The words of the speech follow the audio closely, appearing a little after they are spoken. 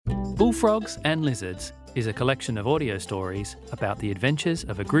Bullfrogs and Lizards is a collection of audio stories about the adventures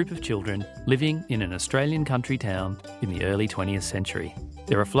of a group of children living in an Australian country town in the early 20th century.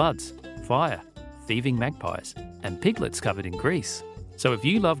 There are floods, fire, thieving magpies, and piglets covered in grease. So if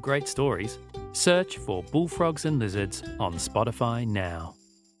you love great stories, search for Bullfrogs and Lizards on Spotify now.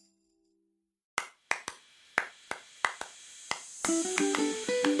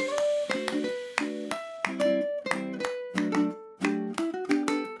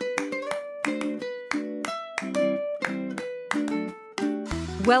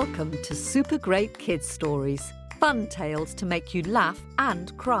 Welcome to Super Great Kids Stories, fun tales to make you laugh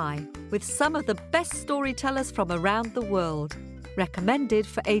and cry, with some of the best storytellers from around the world, recommended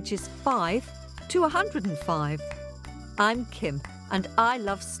for ages 5 to 105. I'm Kim, and I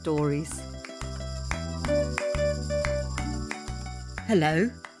love stories. Hello,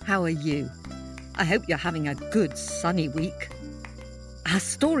 how are you? I hope you're having a good sunny week. Our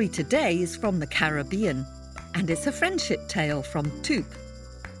story today is from the Caribbean, and it's a friendship tale from Toop.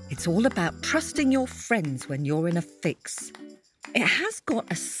 It's all about trusting your friends when you're in a fix. It has got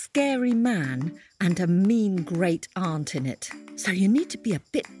a scary man and a mean great aunt in it, so you need to be a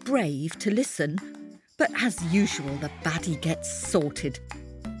bit brave to listen. But as usual, the baddie gets sorted.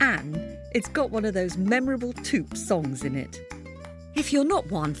 And it's got one of those memorable Toop songs in it. If you're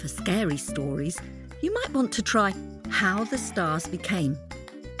not one for scary stories, you might want to try How the Stars Became,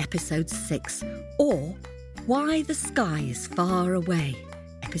 Episode 6, or Why the Sky is Far Away,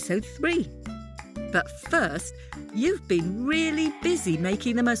 Episode 3. But first, you've been really busy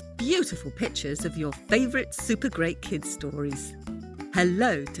making the most beautiful pictures of your favourite Super Great Kids stories.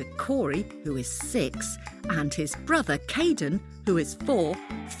 Hello to Corey, who is 6, and his brother Caden, who is 4,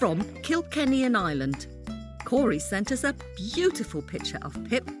 from Kilkenny Island. Corey sent us a beautiful picture of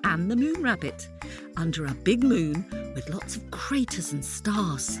Pip and the Moon Rabbit under a big moon with lots of craters and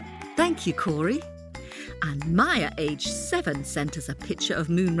stars. Thank you, Corey. And Maya, age 7, sent us a picture of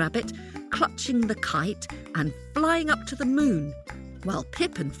Moon Rabbit clutching the kite and flying up to the moon, while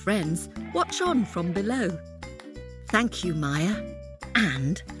Pip and friends watch on from below. Thank you, Maya.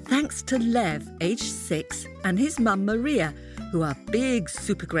 And thanks to Lev, age 6, and his mum Maria, who are big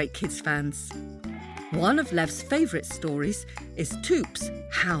Super Great Kids fans. One of Lev's favourite stories is Toop's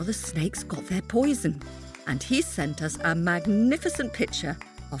How the Snakes Got Their Poison, and he sent us a magnificent picture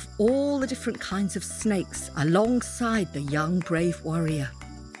of all the different kinds of snakes alongside the young brave warrior.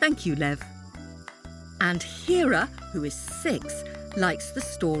 Thank you, Lev. And Hira, who is 6, likes the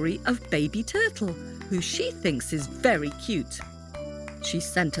story of Baby Turtle, who she thinks is very cute. She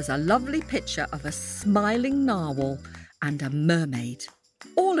sent us a lovely picture of a smiling narwhal and a mermaid.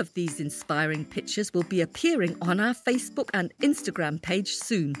 All of these inspiring pictures will be appearing on our Facebook and Instagram page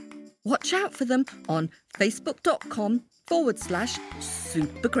soon. Watch out for them on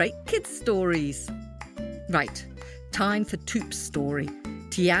facebook.com/Super Great Kids Stories. Right, time for Toop's story,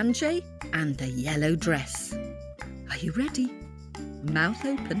 Tianjay and the Yellow Dress. Are you ready? Mouth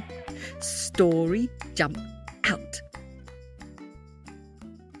open. Story jump out.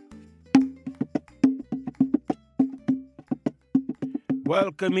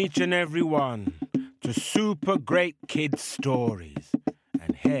 Welcome each and every one to Super Great Kids Stories.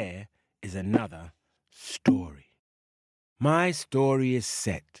 And here is another story. My story is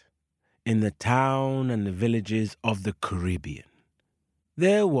set in the town and the villages of the Caribbean.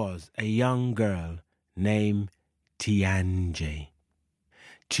 There was a young girl named Tianjay.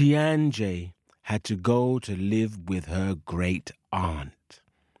 Tianjay had to go to live with her great aunt.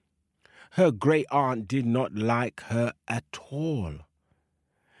 Her great aunt did not like her at all.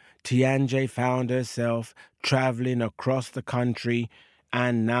 Tianjay found herself traveling across the country,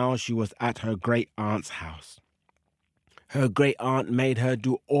 and now she was at her great aunt's house. Her great aunt made her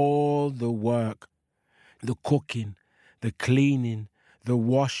do all the work, the cooking, the cleaning, the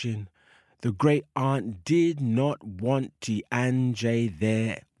washing. The great aunt did not want Tianjay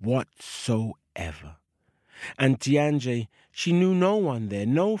there whatsoever. And Tianjay, she knew no one there,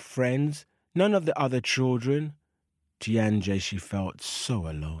 no friends, none of the other children. Tianjay, she felt so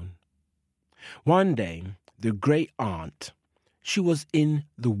alone. One day, the great aunt, she was in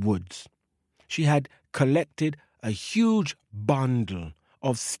the woods. She had collected a huge bundle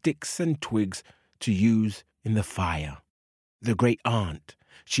of sticks and twigs to use in the fire. The great aunt,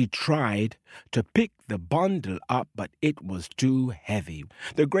 she tried to pick the bundle up, but it was too heavy.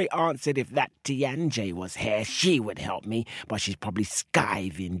 The great aunt said if that Tianjay was here, she would help me, but she's probably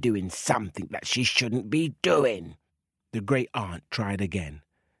skiving, doing something that she shouldn't be doing. The great aunt tried again,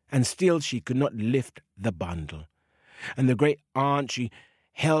 and still she could not lift the bundle. And the great aunt, she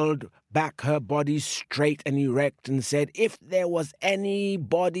held back her body straight and erect and said, "If there was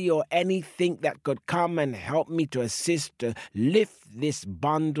anybody or anything that could come and help me to assist to lift this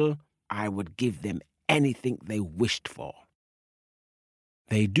bundle, I would give them anything they wished for."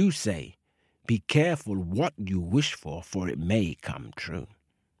 They do say, "Be careful what you wish for it may come true."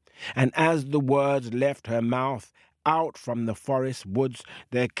 And as the words left her mouth, out from the forest woods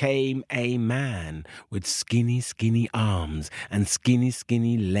there came a man with skinny arms and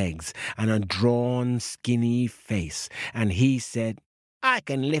skinny legs and a drawn, skinny face. And he said, "I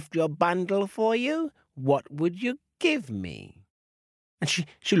can lift your bundle for you. What would you give me?" And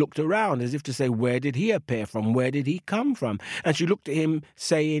she looked around as if to say, where did he appear from? Where did he come from? And she looked at him,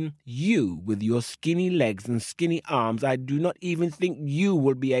 saying, "You, with your skinny legs and skinny arms, I do not even think you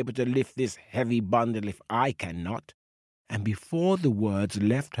will be able to lift this heavy bundle if I cannot." And before the words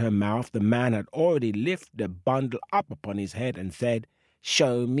left her mouth, the man had already lifted the bundle up upon his head and said,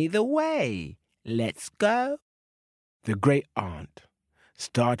 "Show me the way. Let's go." The great aunt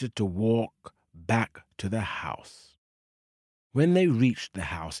started to walk back to the house. When they reached the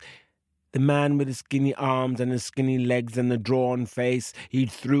house, the man with the skinny arms and the skinny legs and the drawn face, he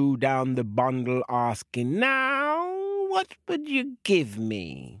threw down the bundle, asking, "Now, what would you give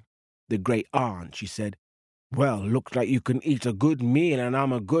me?" The great aunt, she said, "Well, looks like you can eat a good meal, and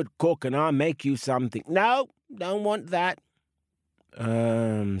I'm a good cook, and I'll make you something." "No, don't want that."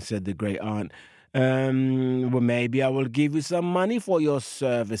 Said the great aunt. Well, maybe I will give you some money for your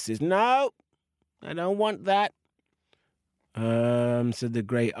services." "No, I don't want that." Said the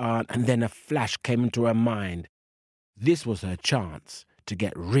great aunt, and then a flash came into her mind. This was her chance to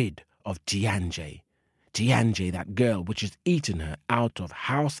get rid of Tianjay. Tianjay, that girl which has eaten her out of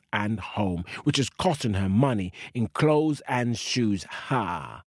house and home, which has costed her money in clothes and shoes.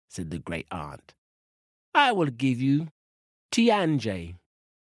 "Ha," said the great aunt, "I will give you Tianjay,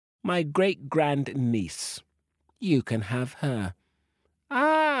 my great-grand-niece. You can have her."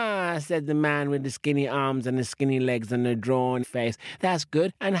 "Ah," said the man with the skinny arms and the skinny legs and the drawn face. "That's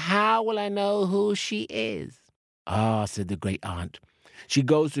good. And how will I know who she is?" "Ah," said the great aunt, "she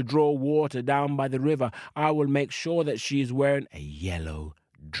goes to draw water down by the river. I will make sure that she is wearing a yellow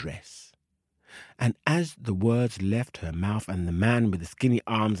dress." And as the words left her mouth and the man with the skinny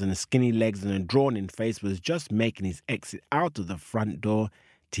arms and the skinny legs and the drawn-in face was just making his exit out of the front door,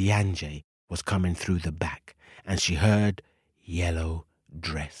 Tianjay was coming through the back, and she heard yellow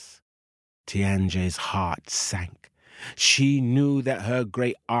dress. Tianjay's heart sank. She knew that her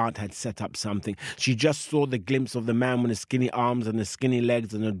great aunt had set up something. She just saw the glimpse of the man with the skinny arms and the skinny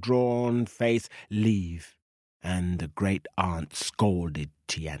legs and the drawn face leave, and the great aunt scolded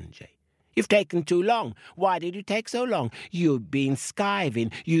Tianjay. "You've taken too long. Why did you take so long? You've been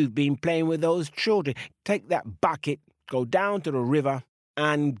skiving. You've been playing with those children. Take that bucket, go down to the river,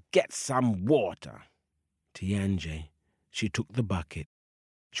 and get some water." Tianjay, she took the bucket.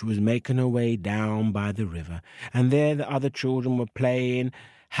 She was making her way down by the river, and there the other children were playing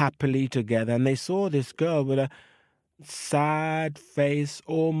happily together, and they saw this girl with a sad face,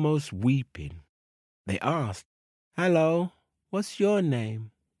 almost weeping. They asked, "Hello, what's your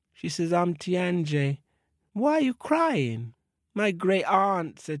name?" She says, "I'm Tianjay." "Why are you crying?" "My great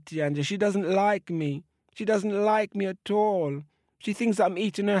aunt," said Tianjay, "she doesn't like me. She doesn't like me at all. She thinks I'm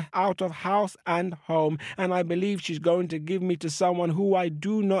eating her out of house and home, and I believe she's going to give me to someone who I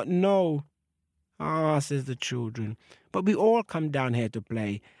do not know." "Ah," says the children, "but we all come down here to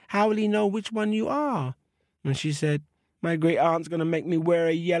play. How will he know which one you are?" And she said, "My great aunt's going to make me wear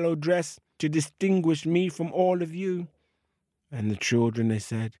a yellow dress to distinguish me from all of you." And the children, they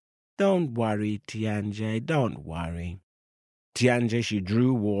said, "Don't worry, Tianjay, don't worry." Tianjay, she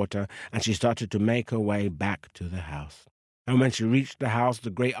drew water, and she started to make her way back to the house. And when she reached the house, the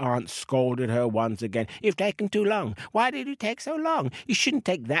great aunt scolded her once again. "You've taken too long. Why did you take so long? You shouldn't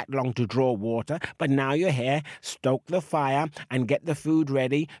take that long to draw water. But now you're here, stoke the fire and get the food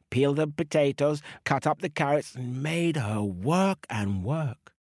ready, peel the potatoes, cut up the carrots," and made her work and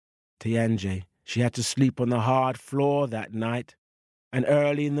work. Tianjay, she had to sleep on the hard floor that night. And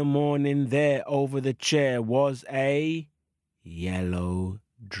early in the morning, there over the chair was a yellow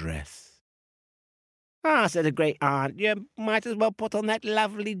dress. "Ah," said the great aunt, "you might as well put on that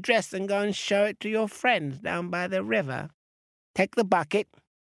lovely dress and go and show it to your friends down by the river. Take the bucket.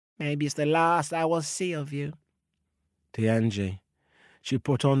 Maybe it's the last I will see of you." Tianjay, she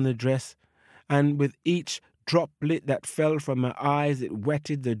put on the dress, and with each droplet that fell from her eyes, it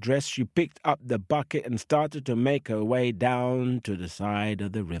wetted the dress. She picked up the bucket and started to make her way down to the side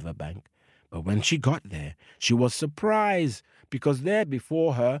of the riverbank. But when she got there, she was surprised, because there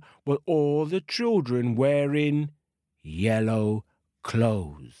before her were all the children wearing yellow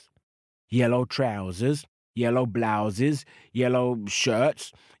clothes. Yellow trousers, yellow blouses, yellow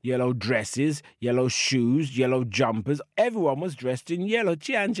shirts, yellow dresses, yellow shoes, yellow jumpers. Everyone was dressed in yellow.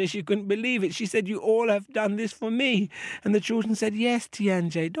 Tianjie, she couldn't believe it. She said, "You all have done this for me." And the children said, "Yes,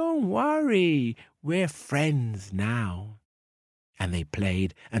 Tianjie, don't worry. We're friends now." And they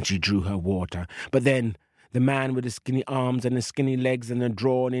played, and she drew her water. But then the man with the skinny arms and the skinny legs and the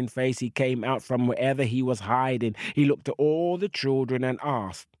drawn-in face, he came out from wherever he was hiding. He looked at all the children and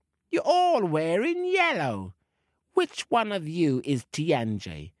asked, "You're all wearing yellow. Which one of you is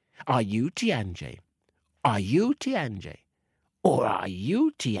Tianjie? Are you Tianjie? Are you Tianjie? Or are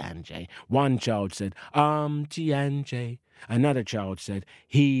you Tianjie?" One child said, Tianjie." Another child said,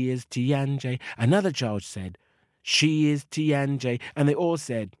 "He is Tianjie." Another child said, "She is Tianjie." And they all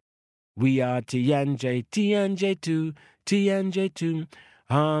said, "We are Tianjie, Tianjie too, Tianjie too.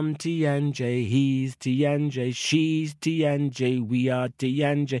 Tianjie, he's Tianjie, she's Tianjie, we are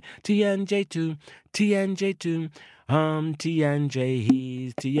Tianjie, Tianjie too, Tianjie too. Tianjie,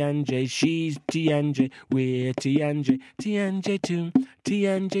 he's Tianjie, she's Tianjie, we're Tianjie, Tianjie too,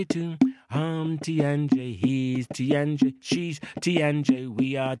 Tianjie too. Tianjie, he's Tianjie, she's Tianjie,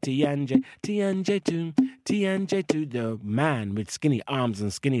 we are Tianjie, Tianjie too, Tianjie too. The man with skinny arms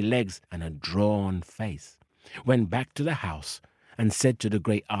and skinny legs and a drawn face went back to the house and said to the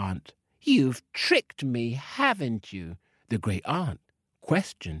great aunt, "You've tricked me, haven't you?" The great aunt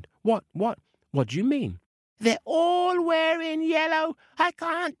questioned, What do you mean?" "They're all wearing yellow. I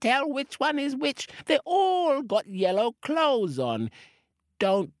can't tell which one is which. They all got yellow clothes on.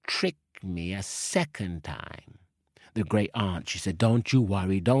 Don't trick me a second time." The great aunt, she said, don't you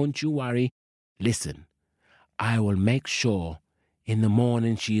worry. Listen, I will make sure in the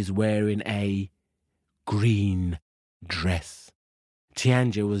morning she is wearing a green dress.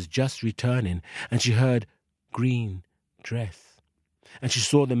 Tianjie was just returning, and she heard green dress. And she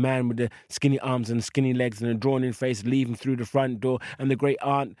saw the man with the skinny arms and skinny legs and a drawn-in face leaving through the front door, and the great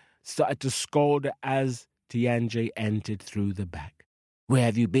aunt started to scold her as Tianjie entered through the back. "Where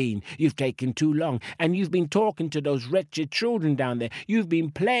have you been? You've taken too long, and you've been talking to those wretched children down there. You've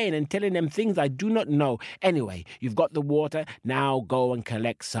been playing and telling them things I do not know. Anyway, you've got the water, now go and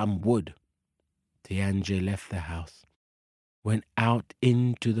collect some wood." Tianjie left the house, went out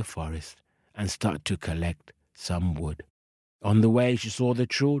into the forest, and started to collect some wood. On the way, she saw the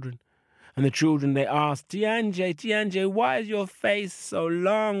children, and the children, they asked, Tianjie, why is your face so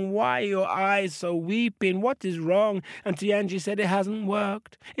long? Why are your eyes so weeping? What is wrong?" And Tianjie said, "It hasn't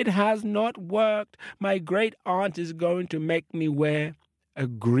worked. It has not worked. My great aunt is going to make me wear a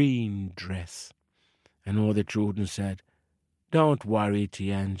green dress." And all the children said, "Don't worry,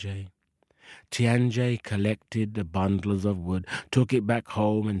 Tianjie." Tianjie collected the bundles of wood, took it back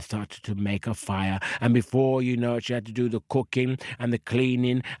home and started to make a fire. And before you know it, she had to do the cooking and the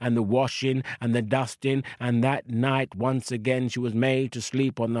cleaning and the washing and the dusting. And that night, once again, she was made to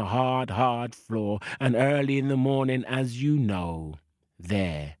sleep on the hard floor. And early in the morning, as you know,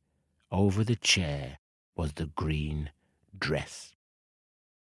 there, over the chair, was the green dress.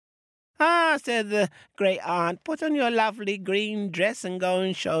 "Ah," said the great aunt, "put on your lovely green dress and go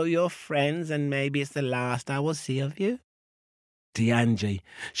and show your friends, and maybe it's the last I will see of you." Tianjie,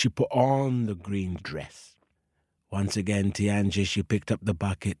 she put on the green dress. Once again, Tianjie, she picked up the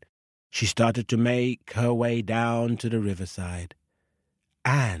bucket. She started to make her way down to the riverside.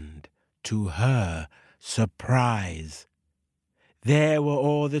 And, to her surprise, there were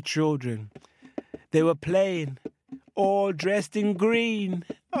all the children. They were playing, all dressed in green.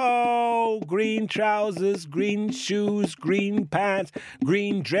 Oh, green trousers, green shoes, green pants,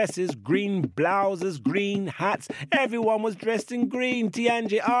 green dresses, green blouses, green hats. Everyone was dressed in green.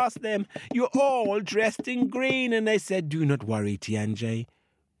 Tianjie asked them, "You're all dressed in green?" And they said, "Do not worry, Tianjie.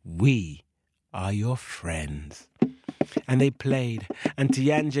 We are your friends." And they played, and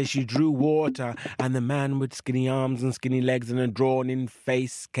Tianjie, she drew water, and the man with skinny arms and skinny legs and a drawn-in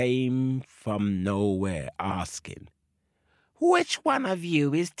face came from nowhere asking, "Which one of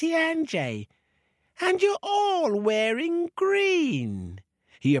you is Tianjie? And you're all wearing green."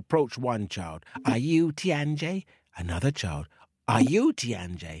 He approached one child. "Are you Tianjie?" Another child. "Are you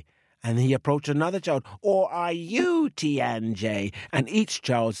Tianjie?" And he approached another child. "Or are you Tianjie?" And each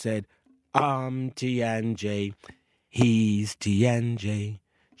child said, "I'm Tianjie. He's Tianjie.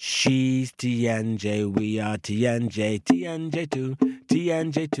 She's Tianjie. We are Tianjie. Tianjie too.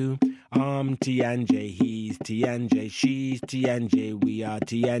 Tianjie too. Tianjie. He's Tianjie. She's Tianjie. We are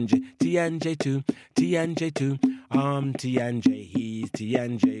Tianjie. Tianjie too. Tianjie too. Tianjie. He's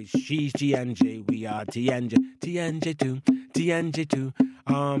Tianjie. She's Tianjie. We are Tianjie. Tianjie too. Tianjie too.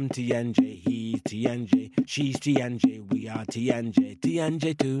 Tianjie. He's he's Tianjay, she's Tianjay, we are Tianjay,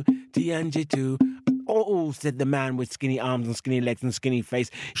 Tianjay 2, Tianjay 2. Oh, said the man with skinny arms and skinny legs and skinny face.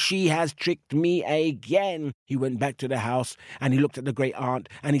 She has tricked me again. He went back to the house and he looked at the great aunt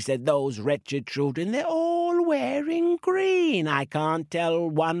and he said, those wretched children, they're all wearing green. I can't tell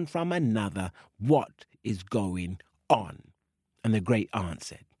one from another. What is going on? And the great aunt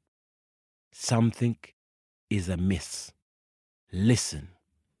said, something is amiss. Listen,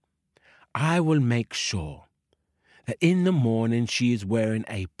 I will make sure that in the morning she is wearing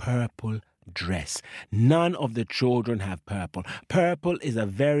a purple dress. None of the children have purple. Purple is a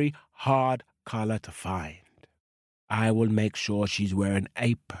very hard color to find. I will make sure she's wearing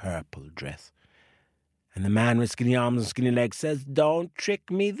a purple dress. And the man with skinny arms and skinny legs says, don't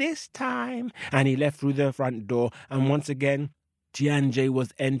trick me this time. And he left through the front door. And once again, Tianjay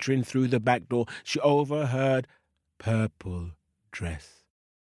was entering through the back door. She overheard purple dress.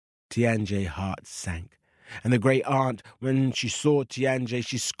 Tianjay's heart sank. And the great aunt, when she saw Tianjay,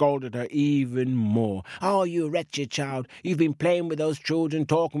 she scolded her even more. Oh, you wretched child, you've been playing with those children,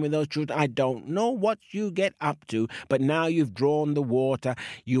 talking with those children. I don't know what you get up to, but now you've drawn the water.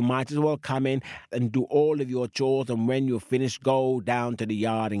 You might as well come in and do all of your chores, and when you're finished, go down to the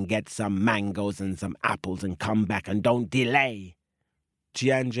yard and get some mangoes and some apples and come back, and don't delay.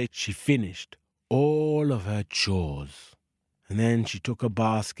 Tianjay, she finished all of her chores. And then she took a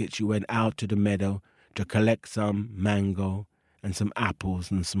basket, she went out to the meadow to collect some mango and some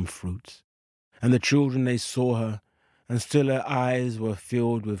apples and some fruits. And the children, they saw her, and still her eyes were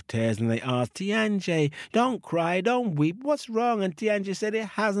filled with tears, and they asked, Tianjay, don't cry, don't weep, what's wrong? And Tianjay said, it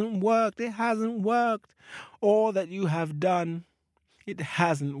hasn't worked. All that you have done, it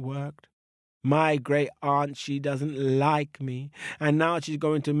hasn't worked. My great aunt, she doesn't like me, and now she's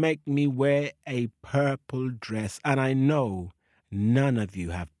going to make me wear a purple dress, and I know none of you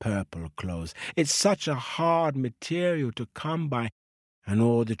have purple clothes. It's such a hard material to come by. And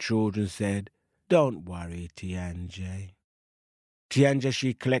all the children said, don't worry, Tianjay. Tianjay,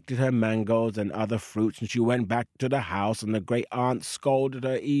 she collected her mangoes and other fruits, and she went back to the house, and the great aunt scolded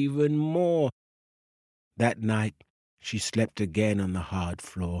her even more. That night, she slept again on the hard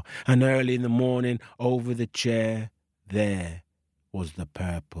floor, and early in the morning, over the chair, there was the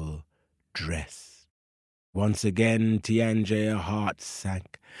purple dress. Once again, Tianjay, her heart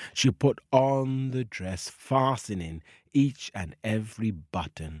sank. She put on the dress, fastening each and every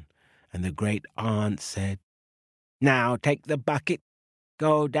button. And the great aunt said, now take the bucket,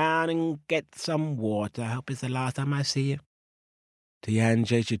 go down and get some water. I hope it's the last time I see you.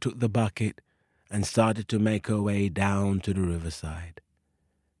 Tianjay, she took the bucket and started to make her way down to the riverside.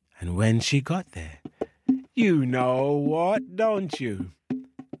 And when she got there, you know what, don't you?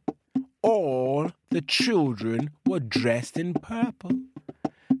 All the children were dressed in purple.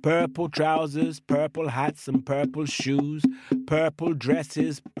 Purple trousers, purple hats and purple shoes, purple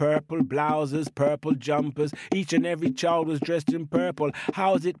dresses, purple blouses, purple jumpers. Each and every child was dressed in purple.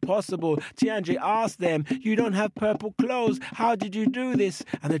 How is it possible? Tianjay asked them, you don't have purple clothes. How did you do this?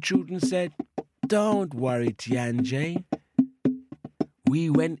 And the children said, don't worry, Tianjay. We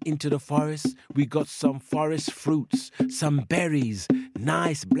went into the forest, we got some forest fruits, some berries,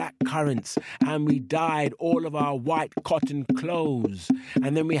 nice black currants, and we dyed all of our white cotton clothes.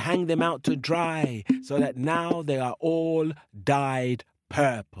 And then we hanged them out to dry, so that now they are all dyed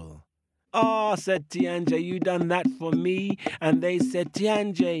purple. Oh, said Tianjay, you done that for me? And they said,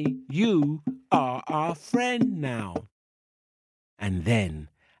 Tianjay, you are our friend now. And then,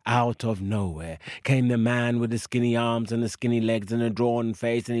 out of nowhere came the man with the skinny arms and the skinny legs and the drawn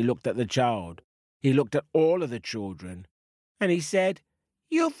face, and he looked at the child. He looked at all of the children, and he said,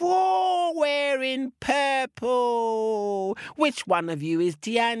 you're all wearing purple. Which one of you is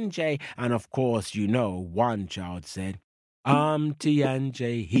Tianjay? And of course, you know, one child said, I'm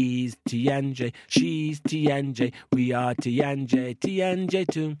Tianjay, he's Tianjay, she's Tianjay, we are Tianjay, Tianjay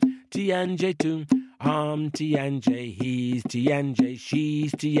 2, Tianjay 2. I'm Tianjay, he's Tianjay,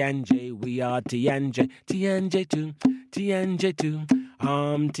 she's Tianjay, we are Tianjay, Tianjay 2, Tianjay 2.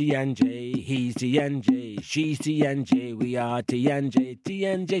 I'm Tianjay, he's Tianjay, she's Tianjay, we are Tianjay,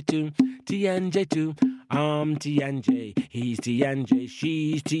 Tianjay 2, Tianjay 2. I'm Tianjay, he's Tianjay,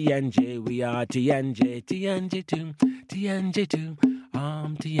 she's Tianjay, we are Tianjay, Tianjay 2, Tianjay 2.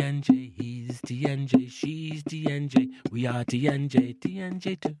 I'm Tianjay, he's Tianjay, she's Tianjay, we are Tianjay,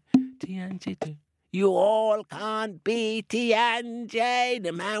 Tianjay 2, Tianjay 2. You all can't be Tianjay.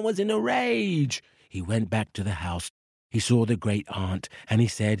 The man was in a rage. He went back to the house. He saw the great aunt, and he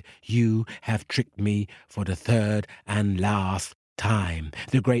said, you have tricked me for the third and last time.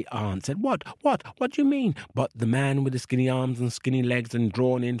 The great aunt said, What do you mean? But the man with the skinny arms and skinny legs and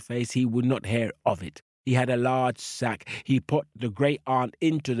drawn-in face, he would not hear of it. He had a large sack. He put the great aunt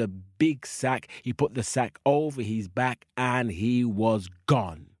into the big sack. He put the sack over his back, and he was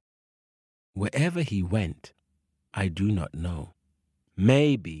gone. Wherever he went, I do not know.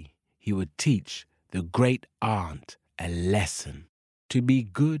 Maybe he would teach the great aunt a lesson, to be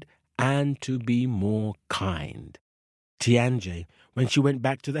good and to be more kind. Tianjie, when she went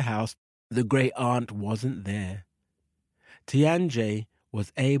back to the house, the great aunt wasn't there. Tianjie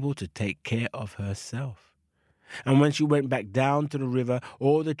was able to take care of herself. And when she went back down to the river,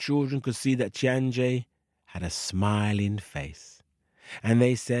 all the children could see that Tianjie had a smiling face. And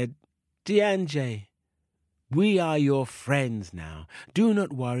they said, Tianjie, we are your friends now. Do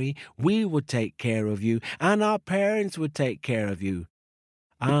not worry, we will take care of you, and our parents will take care of you.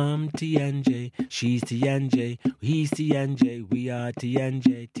 I'm Tianjie, she's Tianjie, he's Tianjie, we are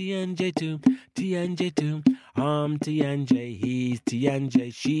Tianjie, Tianjie too, Tianjie too. I'm Tianjie, he's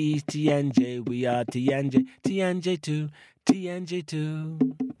Tianjie, she's Tianjie, we are Tianjie, Tianjie too, Tianjie too.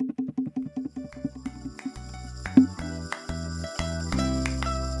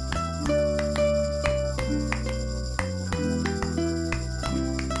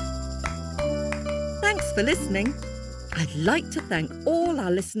 Thanks for listening. I'd like to thank all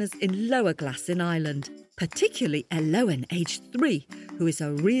our listeners in Lower Glasson Island, particularly Elowen, aged 3, who is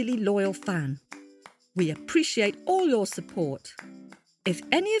a really loyal fan. We appreciate all your support. If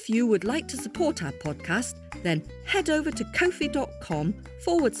any of you would like to support our podcast, then head over to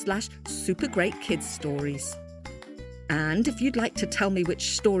kofi.com/supergreatkidsstories. And if you'd like to tell me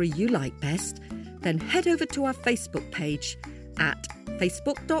which story you like best, then head over to our Facebook page at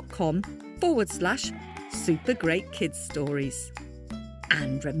facebook.com/supergreatkidsstories.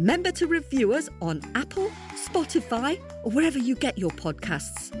 And remember to review us on Apple, Spotify, or wherever you get your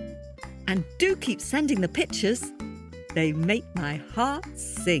podcasts. And do keep sending the pictures. They make my heart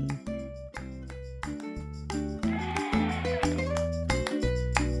sing.